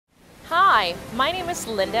Hi, my name is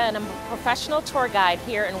Linda and I'm a professional tour guide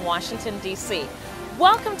here in Washington, D.C.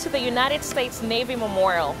 Welcome to the United States Navy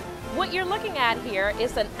Memorial. What you're looking at here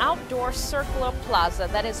is an outdoor circular plaza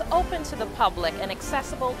that is open to the public and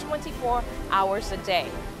accessible 24 hours a day.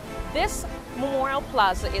 This Memorial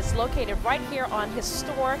Plaza is located right here on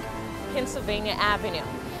historic Pennsylvania Avenue,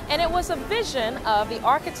 and it was a vision of the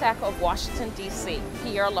architect of Washington, D.C.,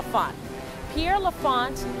 Pierre L'Enfant. Pierre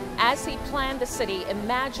L'Enfant, as he planned the city,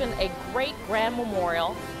 imagined a great grand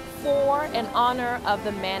memorial for and honor of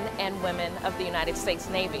the men and women of the United States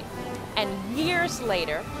Navy. And years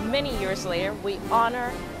later, many years later, we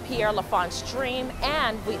honor Pierre L'Enfant's dream,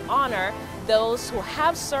 and we honor those who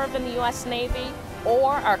have served in the U.S. Navy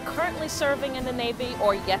or are currently serving in the Navy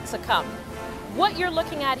or yet to come. What you're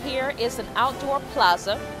looking at here is an outdoor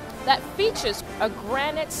plaza that features a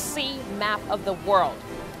granite sea map of the world.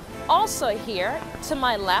 Also here, to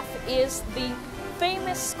my left, is the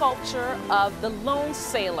famous sculpture of the Lone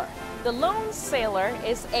Sailor. The Lone Sailor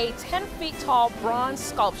is a 10 feet tall bronze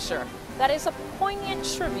sculpture that is a poignant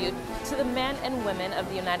tribute to the men and women of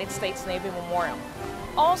the United States Navy Memorial.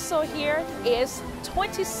 Also here is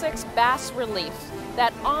 26 bas-reliefs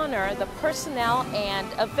that honor the personnel and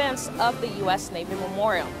events of the U.S. Navy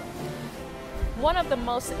Memorial. One of the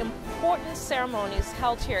most important ceremonies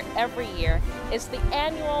held here every year is the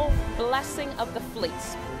annual Blessing of the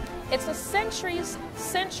Fleets. It's a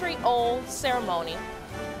century-old ceremony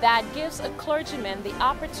that gives a clergyman the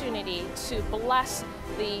opportunity to bless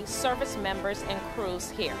the service members and crews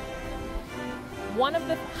here. One of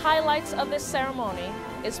the highlights of this ceremony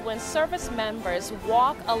is when service members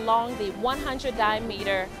walk along the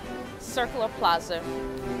 100-diameter circular plaza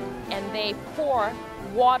and they pour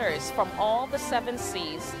waters from all the 7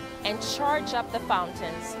 seas and charge up the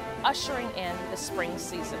fountains, ushering in the spring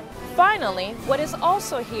season. Finally, what is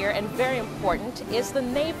also here and very important is the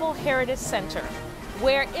Naval Heritage Center,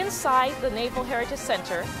 where inside the Naval Heritage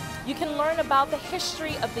Center you can learn about the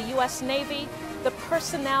history of the U.S. Navy, the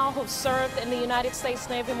personnel who served in the United States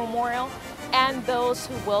Navy Memorial, and those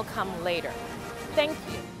who will come later. Thank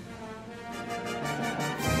you.